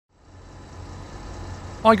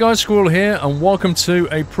Hi guys, Squirrel here, and welcome to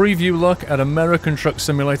a preview look at American Truck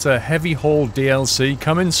Simulator Heavy Haul DLC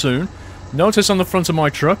coming soon. Notice on the front of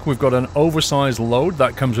my truck we've got an oversized load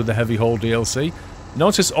that comes with the Heavy Haul DLC.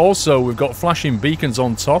 Notice also we've got flashing beacons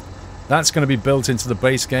on top. That's going to be built into the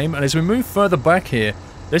base game, and as we move further back here,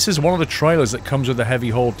 this is one of the trailers that comes with the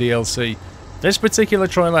Heavy Haul DLC. This particular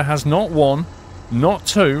trailer has not one, not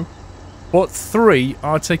two, but three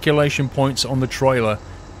articulation points on the trailer.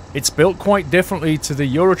 It's built quite differently to the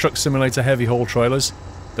Euro Truck Simulator Heavy Haul trailers.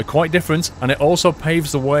 They're quite different, and it also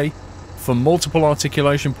paves the way for multiple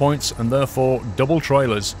articulation points and therefore double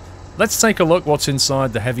trailers. Let's take a look what's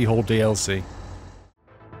inside the Heavy Haul DLC.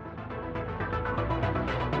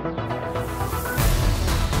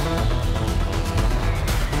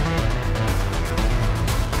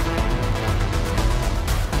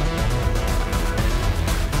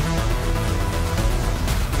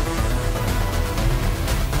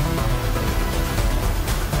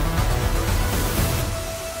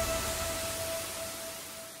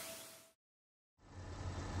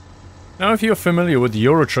 Now, if you're familiar with the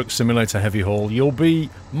Euro Truck Simulator Heavy Haul, you'll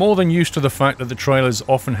be more than used to the fact that the trailers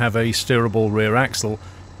often have a steerable rear axle,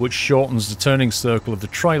 which shortens the turning circle of the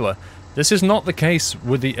trailer. This is not the case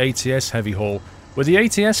with the ATS Heavy Haul. With the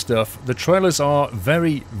ATS stuff, the trailers are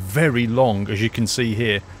very, very long, as you can see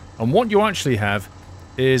here. And what you actually have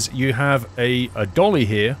is you have a dolly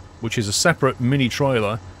here, which is a separate mini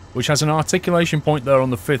trailer, which has an articulation point there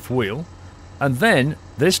on the fifth wheel. And then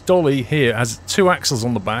this dolly here has two axles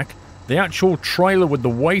on the back. The actual trailer with the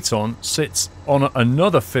weight on sits on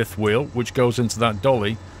another fifth wheel, which goes into that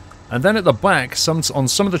dolly. And then at the back, on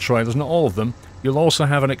some of the trailers, not all of them, you'll also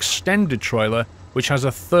have an extended trailer, which has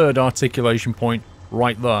a third articulation point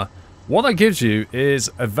right there. What that gives you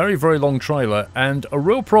is a very, very long trailer, and a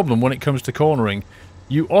real problem when it comes to cornering.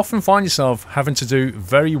 You often find yourself having to do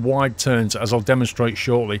very wide turns, as I'll demonstrate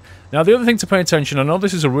shortly. Now, the other thing to pay attention, I know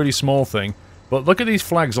this is a really small thing, but look at these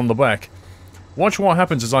flags on the back. Watch what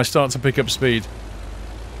happens as I start to pick up speed.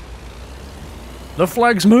 The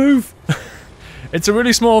flags move! It's a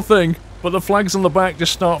really small thing, but the flags on the back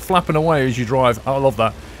just start flapping away as you drive. I love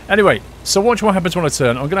that. Anyway, so watch what happens when I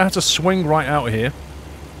turn. I'm going to have to swing right out here,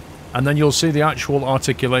 and then you'll see the actual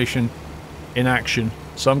articulation in action.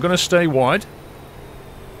 So I'm going to stay wide.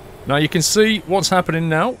 Now you can see what's happening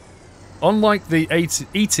now. Unlike the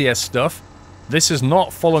ETS stuff, this is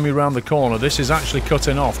not following me around the corner. This is actually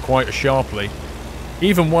cutting off quite sharply,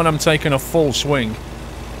 even when I'm taking a full swing.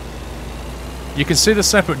 You can see the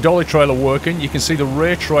separate dolly trailer working. You can see the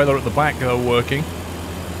rear trailer at the back working.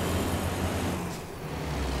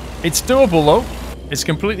 It's doable though. It's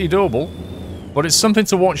completely doable, but it's something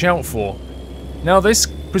to watch out for. Now this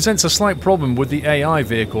presents a slight problem with the AI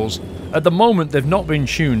vehicles. At the moment they've not been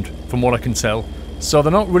tuned, from what I can tell, so they're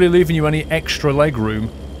not really leaving you any extra leg room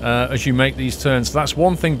as you make these turns. So that's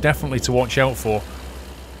one thing definitely to watch out for.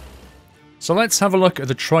 So let's have a look at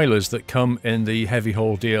the trailers that come in the Heavy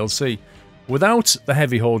Haul DLC. Without the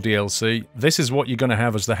Heavy Haul DLC, this is what you're going to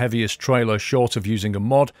have as the heaviest trailer short of using a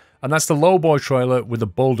mod, and that's the lowboy trailer with a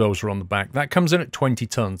bulldozer on the back. That comes in at 20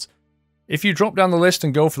 tons. If you drop down the list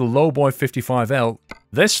and go for the lowboy 55L,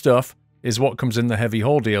 this stuff is what comes in the Heavy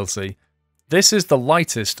Haul DLC. This is the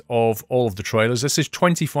lightest of all of the trailers. This is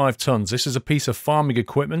 25 tons. This is a piece of farming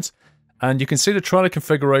equipment, and you can see the trailer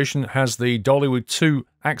configuration has the dolly with two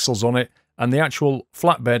axles on it, and the actual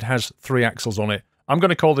flatbed has three axles on it. I'm going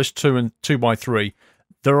to call this 2 and 2x3.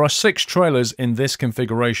 There are 6 trailers in this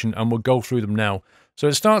configuration, and we'll go through them now. So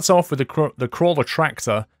it starts off with the crawler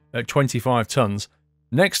tractor at 25 tons.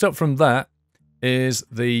 Next up from that is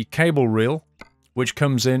the cable reel, which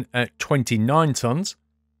comes in at 29 tons.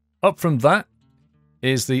 Up from that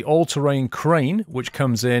is the all-terrain crane, which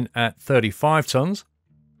comes in at 35 tons.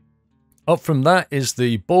 Up from that is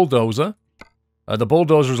the bulldozer. The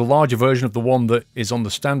bulldozer is a larger version of the one that is on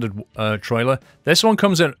the standard trailer. This one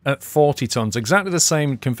comes in at 40 tons, exactly the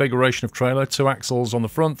same configuration of trailer, 2 axles on the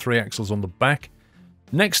front, 3 axles on the back.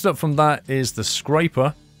 Next up from that is the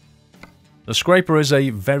scraper. The scraper is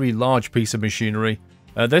a very large piece of machinery.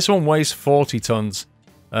 This one weighs 40 tons.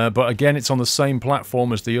 But again, it's on the same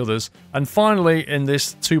platform as the others. And finally, in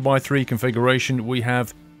this 2x3 configuration, we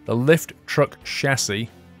have the lift truck chassis,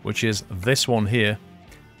 which is this one here.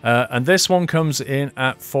 And this one comes in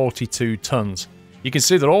at 42 tons. You can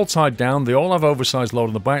see they're all tied down, they all have oversized load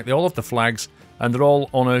on the back, they all have the flags, and they're all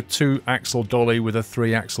on a 2-axle dolly with a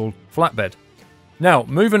 3-axle flatbed. Now,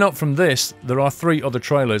 moving up from this, there are 3 other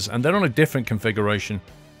trailers, and they're on a different configuration.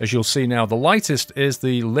 As you'll see now, the lightest is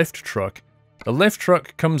the lift truck. The lift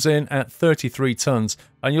truck comes in at 33 tons,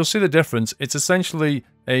 and you'll see the difference. It's essentially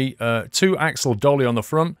a 2-axle dolly on the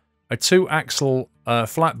front, a 2-axle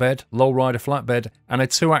flatbed, lowrider flatbed, and a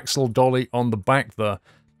 2-axle dolly on the back there.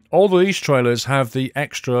 All of these trailers have the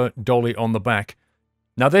extra dolly on the back.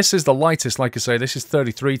 Now this is the lightest, like I say, this is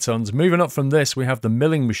 33 tons. Moving up from this, we have the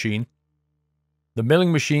milling machine. The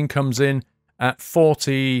milling machine comes in at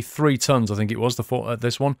 43 tons, I think it was,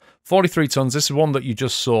 this one. 43 tons, this is one that you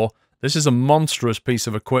just saw. This is a monstrous piece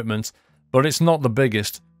of equipment, but it's not the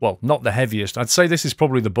biggest. Well, not the heaviest. I'd say this is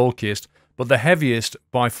probably the bulkiest, but the heaviest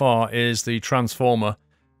by far is the transformer,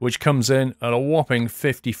 which comes in at a whopping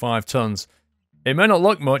 55 tons. It may not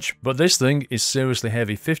look much, but this thing is seriously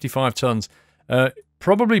heavy, 55 tons.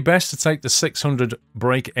 Probably best to take the 600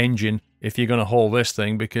 brake engine if you're going to haul this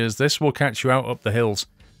thing, because this will catch you out up the hills.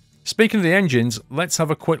 Speaking of the engines, let's have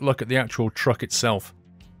a quick look at the actual truck itself.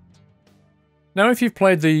 Now, if you've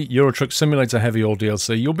played the Euro Truck Simulator Heavy Haul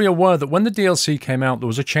DLC, you'll be aware that when the DLC came out, there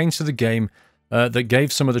was a change to the game that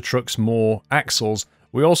gave some of the trucks more axles.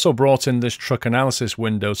 We also brought in this truck analysis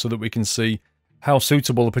window so that we can see how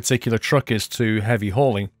suitable a particular truck is to heavy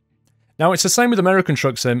hauling. Now, it's the same with American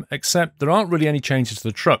Truck Sim, except there aren't really any changes to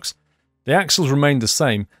the trucks. The axles remain the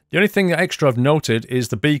same. The only thing extra I've noted is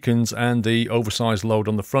the beacons and the oversized load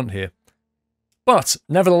on the front here. But,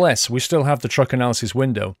 nevertheless, we still have the truck analysis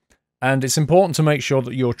window. And it's important to make sure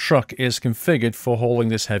that your truck is configured for hauling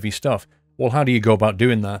this heavy stuff. Well, how do you go about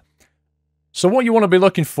doing that? So what you want to be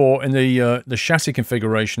looking for in the chassis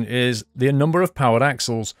configuration is the number of powered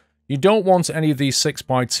axles. You don't want any of these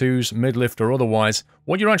 6x2s, mid-lift or otherwise.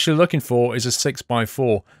 What you're actually looking for is a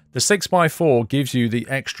 6x4. The 6x4 gives you the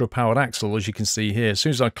extra powered axle, as you can see here. As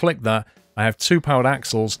soon as I click that, I have 2 powered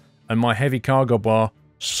axles, and my heavy cargo bar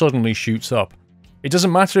suddenly shoots up. It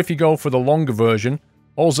doesn't matter if you go for the longer version.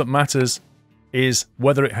 All that matters is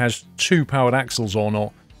whether it has 2 powered axles or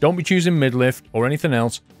not. Don't be choosing mid-lift or anything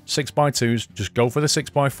else. 6x2s, just go for the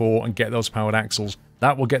 6x4 and get those powered axles.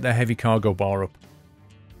 That will get the heavy cargo bar up.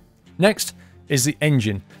 Next is the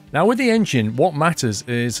engine. Now with the engine, what matters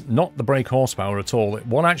is not the brake horsepower at all.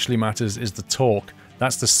 What actually matters is the torque.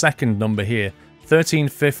 That's the second number here.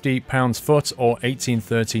 1350 pounds-foot or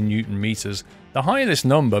 1830 Newton-meters. The higher this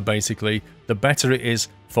number, basically, the better it is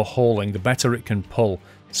for hauling, the better it can pull.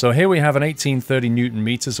 So here we have an 1830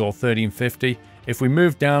 Newton-meters or 1350. If we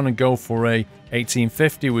move down and go for a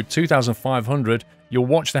 1850 with 2500, you'll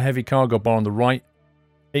watch the heavy cargo bar on the right.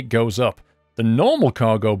 It goes up. The normal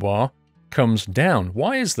cargo bar comes down.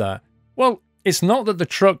 Why is that? Well, it's not that the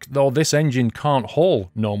truck or this engine can't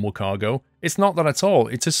haul normal cargo. It's not that at all.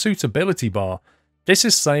 It's a suitability bar. This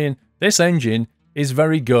is saying this engine is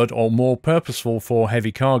very good or more purposeful for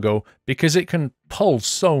heavy cargo because it can pull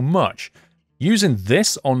so much. Using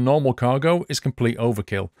this on normal cargo is complete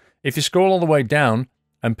overkill. If you scroll all the way down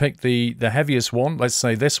and pick the heaviest one, let's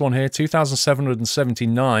say this one here,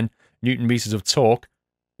 2779 Newton meters of torque.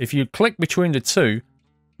 If you click between the two,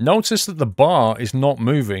 notice that the bar is not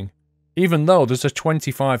moving, even though there's a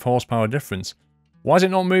 25 horsepower difference. Why is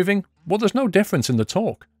it not moving? Well, there's no difference in the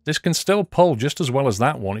torque. This can still pull just as well as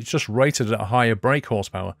that one. It's just rated at a higher brake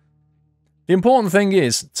horsepower. The important thing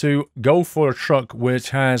is to go for a truck which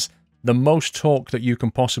has the most torque that you can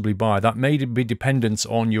possibly buy. That may be dependent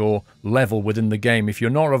on your level within the game. If you're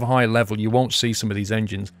not of a high level, you won't see some of these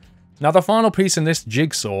engines. Now, the final piece in this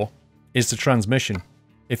jigsaw is the transmission.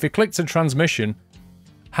 If you click to transmission,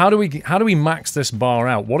 how do we max this bar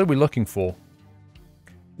out? What are we looking for?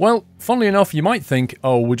 Well, funnily enough, you might think,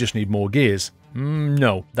 oh, we just need more gears.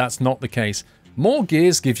 No, that's not the case. More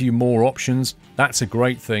gears give you more options. That's a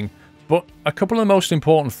great thing. But a couple of the most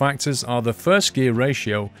important factors are the first gear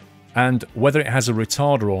ratio and whether it has a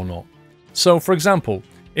retarder or not. So, for example,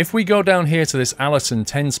 if we go down here to this Allison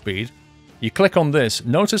 10-speed, you click on this,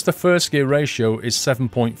 notice the first gear ratio is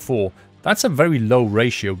 7.4. That's a very low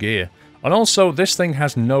ratio gear. And also, this thing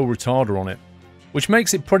has no retarder on it, which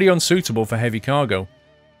makes it pretty unsuitable for heavy cargo.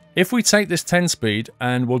 If we take this 10-speed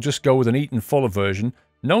and we'll just go with an Eaton Fuller version,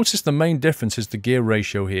 notice the main difference is the gear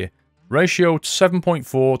ratio here. Ratio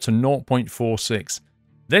 7.4 to 0.46.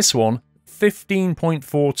 This one,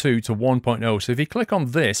 15.42 to 1.0. So if you click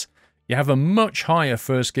on this, you have a much higher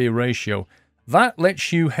first gear ratio. That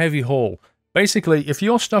lets you heavy haul. Basically, if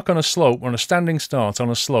you're stuck on a slope, on a standing start on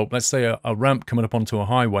a slope, let's say a ramp coming up onto a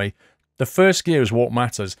highway, the first gear is what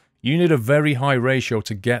matters. You need a very high ratio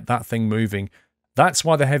to get that thing moving. That's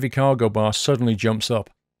why the heavy cargo bar suddenly jumps up.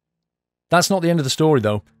 That's not the end of the story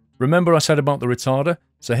though. Remember I said about the retarder?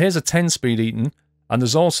 So here's a 10-speed Eaton, and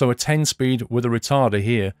there's also a 10-speed with a retarder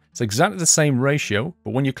here. It's exactly the same ratio,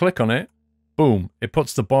 but when you click on it, boom, it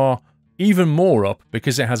puts the bar even more up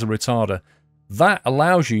because it has a retarder. That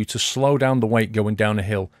allows you to slow down the weight going down a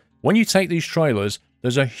hill. When you take these trailers,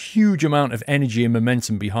 there's a huge amount of energy and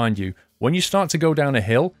momentum behind you. When you start to go down a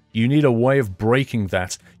hill, you need a way of braking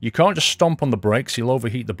that. You can't just stomp on the brakes, you'll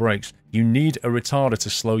overheat the brakes. You need a retarder to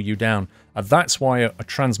slow you down. And that's why a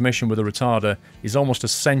transmission with a retarder is almost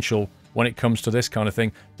essential when it comes to this kind of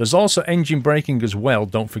thing. There's also engine braking as well,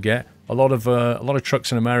 don't forget. A lot of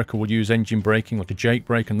trucks in America will use engine braking, like a Jake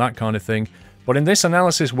brake and that kind of thing. But in this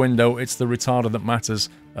analysis window, it's the retarder that matters,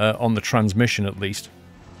 on the transmission at least.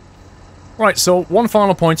 Right, so one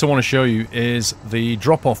final point I want to show you is the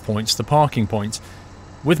drop-off points, the parking points.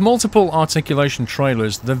 With multiple articulation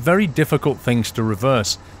trailers, they're very difficult things to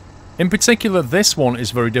reverse. In particular, this one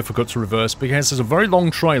is very difficult to reverse because there's a very long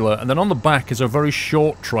trailer, and then on the back is a very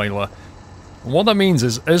short trailer. And what that means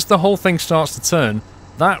is, as the whole thing starts to turn,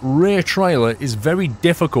 that rear trailer is very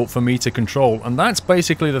difficult for me to control, and that's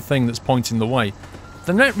basically the thing that's pointing the way.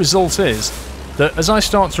 The net result is that as I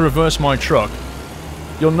start to reverse my truck,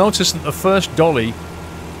 you'll notice that the first dolly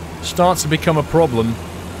starts to become a problem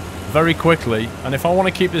very quickly, and if I want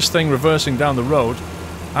to keep this thing reversing down the road,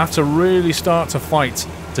 I have to really start to fight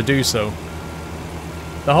to do so.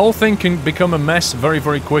 The whole thing can become a mess very,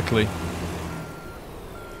 very quickly.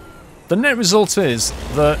 The net result is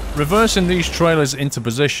that reversing these trailers into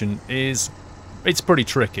position it's pretty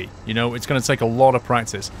tricky. You know, it's going to take a lot of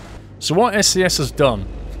practice. So what SCS has done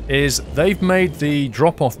is they've made the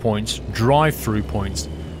drop-off points drive-through points.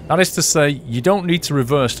 That is to say, you don't need to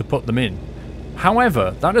reverse to put them in.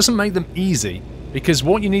 However, that doesn't make them easy, because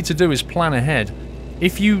what you need to do is plan ahead.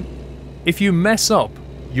 If you mess up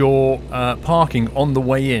your parking on the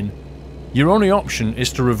way in, your only option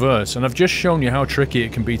is to reverse, and I've just shown you how tricky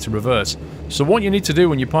it can be to reverse. So what you need to do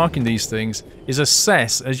when you're parking these things is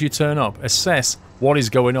assess as you turn up, assess what is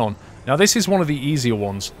going on. Now this is one of the easier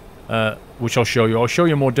ones, which I'll show you. I'll show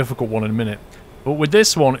you a more difficult one in a minute. But with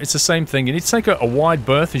this one, it's the same thing. You need to take a wide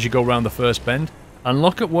berth as you go around the first bend, and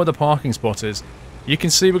look at where the parking spot is. You can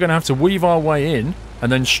see we're going to have to weave our way in, and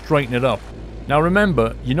then straighten it up. Now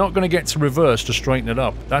remember, you're not going to get to reverse to straighten it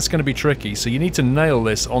up. That's going to be tricky, so you need to nail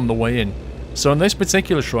this on the way in. So in this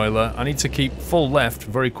particular trailer, I need to keep full left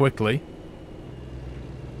very quickly.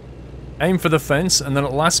 Aim for the fence, and then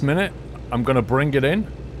at last minute, I'm going to bring it in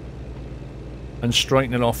and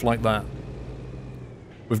straighten it off like that.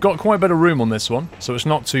 We've got quite a bit of room on this one, so it's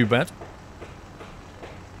not too bad.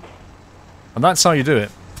 And that's how you do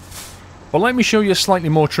it. But let me show you a slightly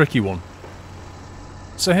more tricky one.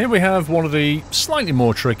 So here we have one of the slightly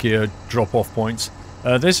more trickier drop-off points.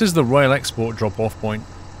 This is the rail export drop-off point.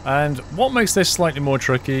 And what makes this slightly more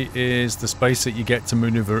tricky is the space that you get to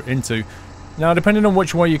maneuver into. Now, depending on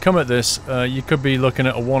which way you come at this, you could be looking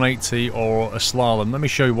at a 180 or a slalom. Let me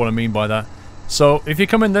show you what I mean by that. So, if you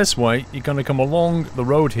come in this way, you're going to come along the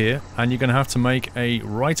road here, and you're going to have to make a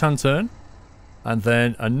right-hand turn, and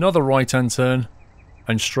then another right-hand turn,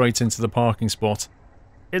 and straight into the parking spot.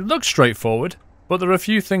 It looks straightforward, but there are a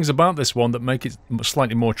few things about this one that make it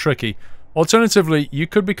slightly more tricky. Alternatively, you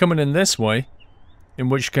could be coming in this way, in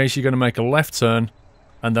which case you're going to make a left turn,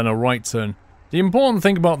 and then a right turn. The important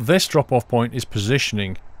thing about this drop-off point is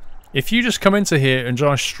positioning. If you just come into here and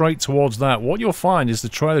drive straight towards that, what you'll find is the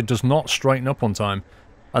trailer does not straighten up on time.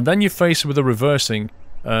 And then you're faced with a reversing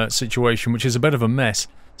situation, which is a bit of a mess.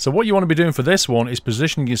 So what you want to be doing for this one is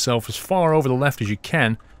positioning yourself as far over the left as you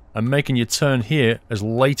can, and making your turn here as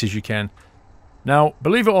late as you can. Now,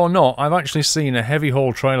 believe it or not, I've actually seen a heavy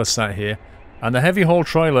haul trailer sat here, and the heavy haul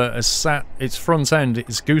trailer has sat, its front end,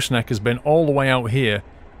 its gooseneck has been all the way out here,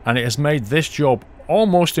 and it has made this job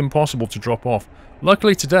almost impossible to drop off.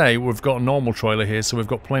 Luckily today we've got a normal trailer here, so we've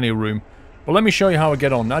got plenty of room. But let me show you how I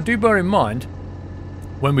get on. Now do bear in mind,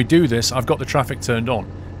 when we do this, I've got the traffic turned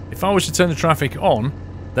on. If I was to turn the traffic on,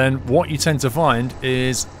 then what you tend to find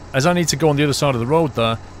is, as I need to go on the other side of the road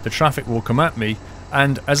there, the traffic will come at me,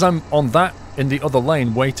 and as I'm on that in the other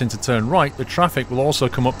lane waiting to turn right, the traffic will also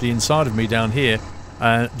come up the inside of me down here,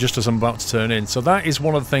 just as I'm about to turn in. So that is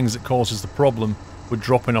one of the things that causes the problem with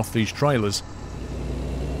dropping off these trailers.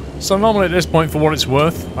 So normally at this point, for what it's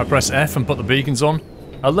worth, I press F and put the beacons on.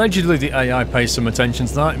 Allegedly the AI pays some attention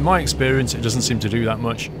to that. In my experience, it doesn't seem to do that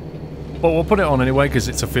much. But we'll put it on anyway because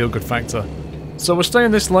it's a feel-good factor. So we'll stay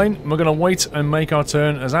in this lane, and we're going to wait and make our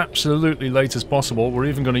turn as absolutely late as possible. We're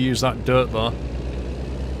even going to use that dirt there.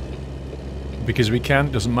 Because we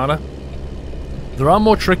can, doesn't matter. There are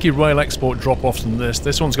more tricky rail export drop-offs than this.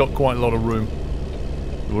 This one's got quite a lot of room.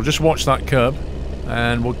 We'll just watch that curb,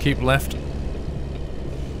 and we'll keep left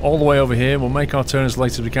all the way over here. We'll make our turn as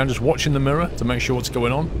late as we can, just watching the mirror to make sure what's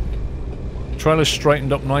going on. Trailer's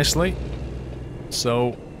straightened up nicely.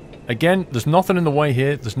 So, again, there's nothing in the way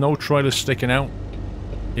here. There's no trailers sticking out.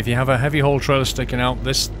 If you have a heavy haul trailer sticking out,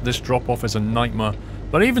 this drop-off is a nightmare.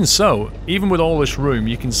 But even so, even with all this room,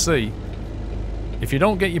 you can see, if you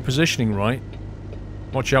don't get your positioning right,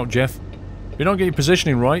 watch out, Jeff, if you don't get your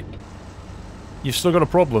positioning right, you've still got a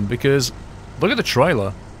problem, because look at the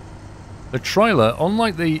trailer. The trailer,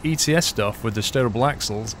 unlike the ETS stuff with the steerable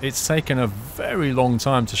axles, it's taken a very long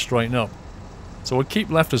time to straighten up. So we'll keep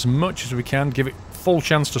left as much as we can, give it full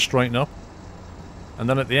chance to straighten up. And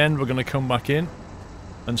then at the end we're going to come back in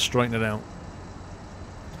and straighten it out.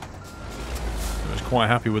 I was quite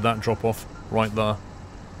happy with that drop off right there.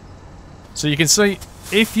 So you can see,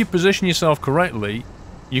 if you position yourself correctly,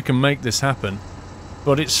 you can make this happen.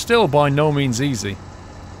 But it's still by no means easy.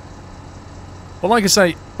 But like I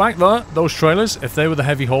say, back there, those trailers, if they were the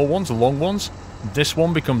heavy haul ones, the long ones, this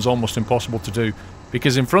one becomes almost impossible to do.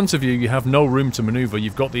 Because in front of you, you have no room to maneuver.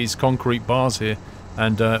 You've got these concrete bars here.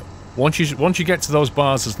 And once you get to those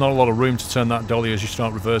bars, there's not a lot of room to turn that dolly as you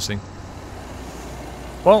start reversing.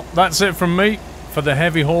 Well, that's it from me for the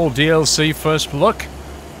Heavy Haul DLC first look.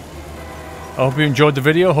 I hope you enjoyed the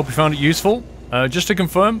video. I hope you found it useful. Just to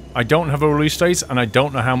confirm, I don't have a release date and I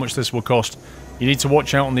don't know how much this will cost. You need to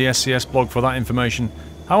watch out on the SCS blog for that information.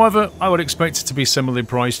 However, I would expect it to be similarly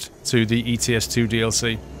priced to the ETS2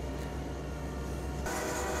 DLC.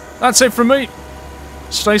 That's it from me.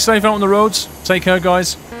 Stay safe out on the roads. Take care,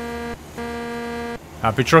 guys.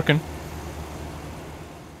 Happy trucking.